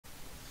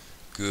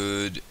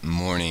Good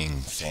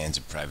morning, fans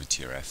of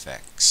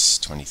PrivateerFX.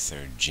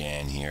 23rd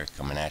Jan here,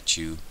 coming at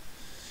you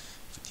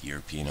with the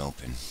European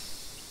Open.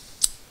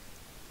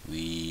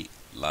 We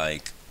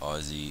like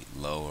Aussie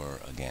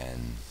lower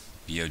again.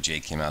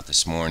 BOJ came out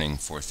this morning,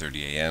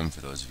 4:30 a.m.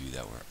 for those of you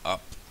that were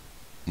up.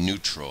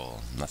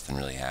 Neutral, nothing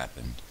really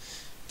happened.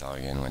 Dollar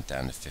yen went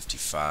down to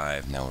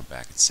 55. Now we're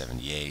back at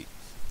 78.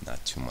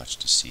 Not too much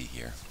to see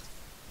here.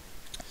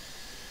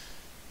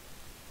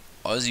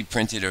 Aussie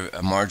printed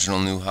a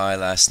marginal new high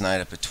last night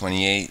up at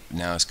 28.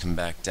 Now it's come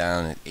back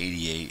down at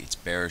 88. It's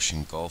bearish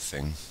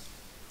engulfing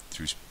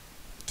through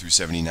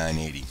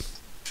 79.80.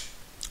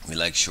 We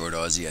like short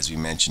Aussie, as we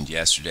mentioned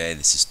yesterday.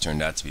 This has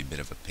turned out to be a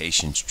bit of a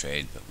patience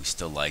trade, but we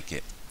still like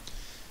it.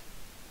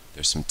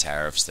 There's some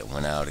tariffs that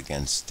went out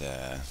against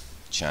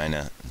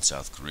China and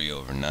South Korea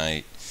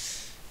overnight,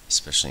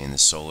 especially in the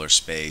solar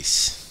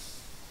space.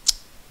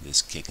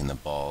 This kick in the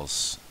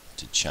balls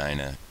to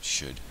China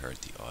should hurt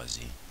the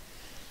Aussie.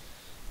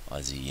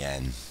 Aussie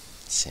yen,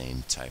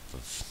 same type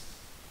of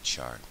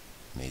chart.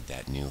 Made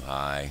that new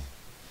high.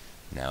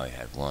 Now we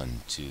had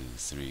 1, 2,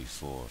 3,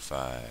 4,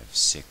 5,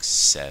 6,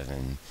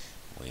 7.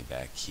 Way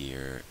back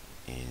here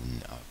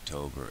in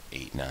October,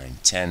 8, 9,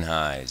 10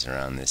 highs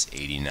around this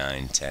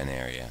 89.10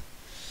 area.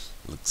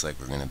 Looks like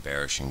we're going to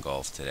bearish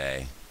engulf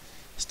today.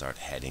 Start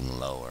heading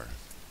lower.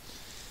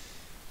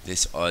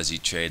 This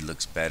Aussie trade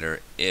looks better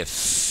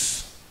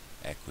if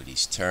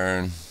equities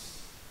turn.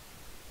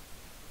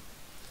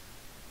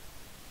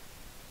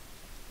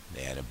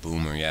 They had a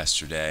boomer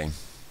yesterday.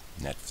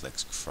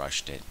 Netflix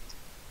crushed it.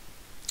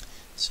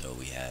 So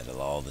we had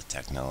all the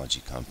technology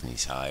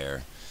companies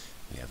higher.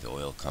 We have the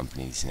oil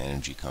companies and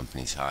energy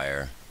companies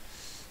higher.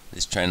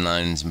 This trend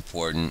line is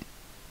important.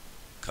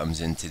 Comes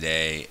in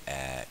today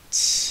at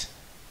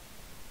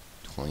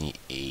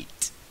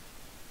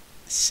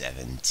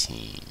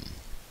 28.17.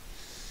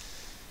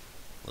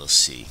 We'll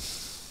see.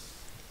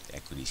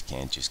 Equities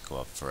can't just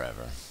go up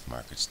forever.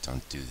 Markets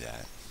don't do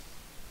that.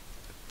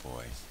 But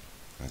boy,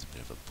 it was a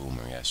bit of a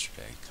boomer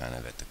yesterday, kind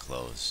of at the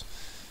close,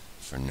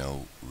 for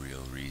no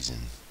real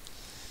reason.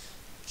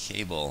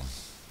 Cable,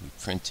 we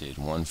printed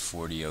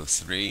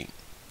 140.03.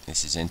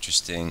 This is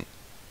interesting.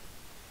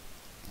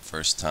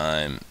 First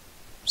time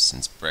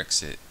since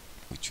Brexit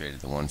we traded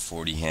the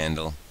 140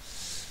 handle.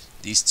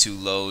 These two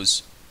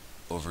lows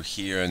over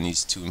here, and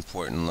these two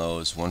important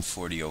lows,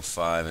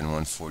 140.05 and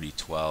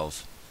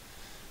 140.12.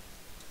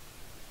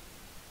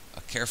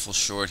 A careful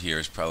short here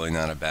is probably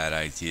not a bad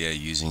idea,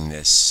 using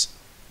this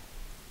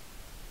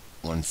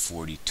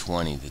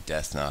 140.20, the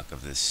death knock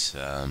of this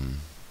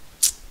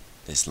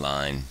this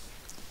line,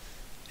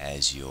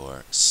 as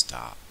your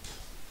stop.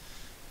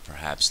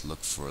 Perhaps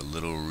look for a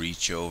little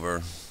reach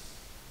over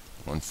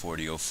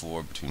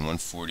 140.04, between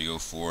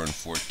 140.04 and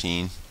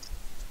 14.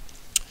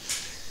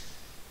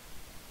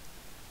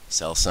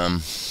 Sell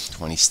some,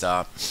 20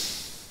 stop.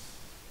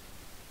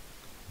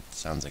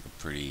 Sounds like a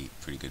pretty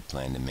good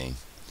plan to me.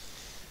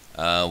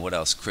 What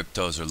else?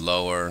 Cryptos are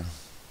lower.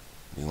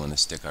 We want to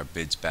stick our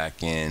bids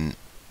back in.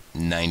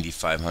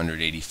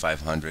 9,500,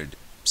 8,500,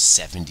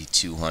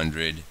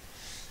 7,200.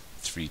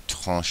 3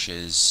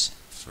 tranches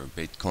for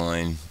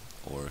Bitcoin,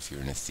 or if you're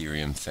an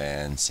Ethereum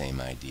fan,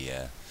 same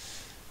idea.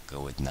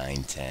 Go with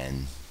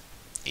 910,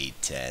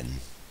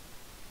 810,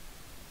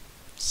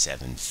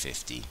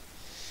 750.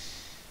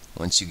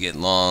 Once you get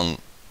long,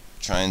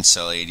 try and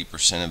sell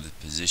 80% of the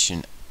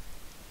position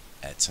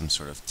at some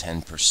sort of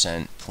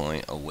 10%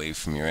 point away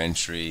from your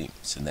entry,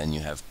 so then you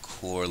have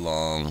core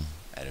long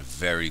at a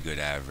very good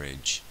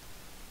average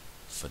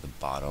for the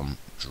bottom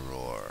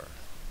drawer.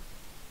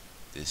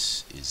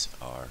 This is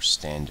our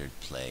standard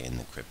play in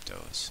the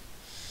cryptos.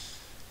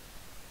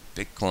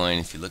 Bitcoin,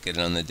 if you look at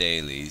it on the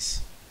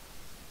dailies,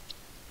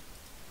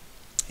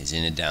 is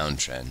in a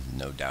downtrend,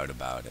 no doubt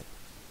about it.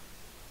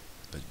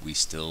 But we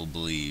still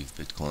believe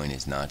Bitcoin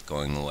is not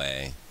going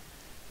away,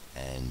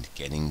 and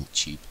getting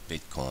cheap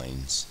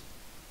Bitcoins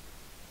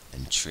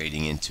and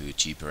trading into a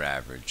cheaper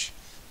average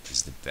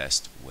is the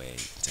best way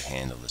to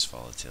handle this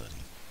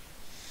volatility.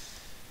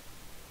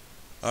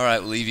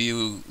 Alright, we'll leave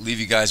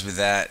you guys with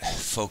that.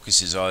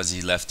 Focus is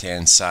Aussie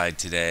left-hand side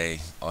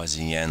today.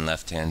 Aussie yen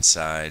left-hand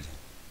side.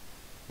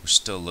 We're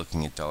still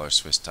looking at dollar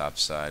Swiss top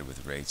side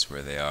with rates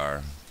where they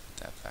are.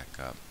 Put that back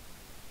up.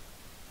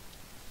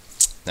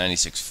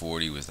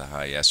 96.40 was the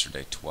high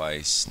yesterday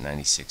twice.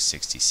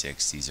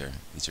 96.66. These are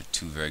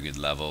two very good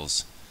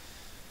levels.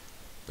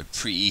 But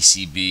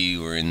pre-ECB,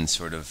 we're in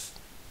sort of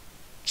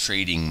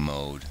trading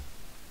mode,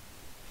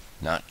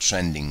 not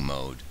trending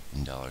mode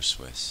in dollar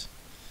Swiss.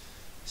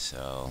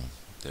 So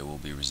there will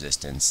be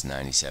resistance,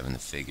 97 the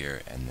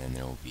figure, and then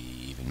there will be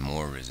even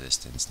more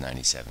resistance,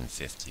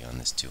 97.50 on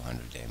this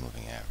 200-day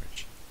moving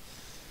average.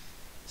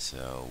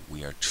 So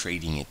we are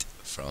trading it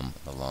from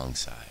the long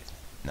side,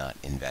 not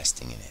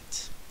investing in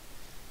it.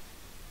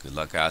 Good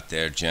luck out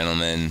there,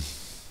 gentlemen.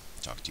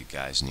 Talk to you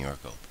guys in New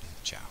York Open.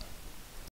 Ciao.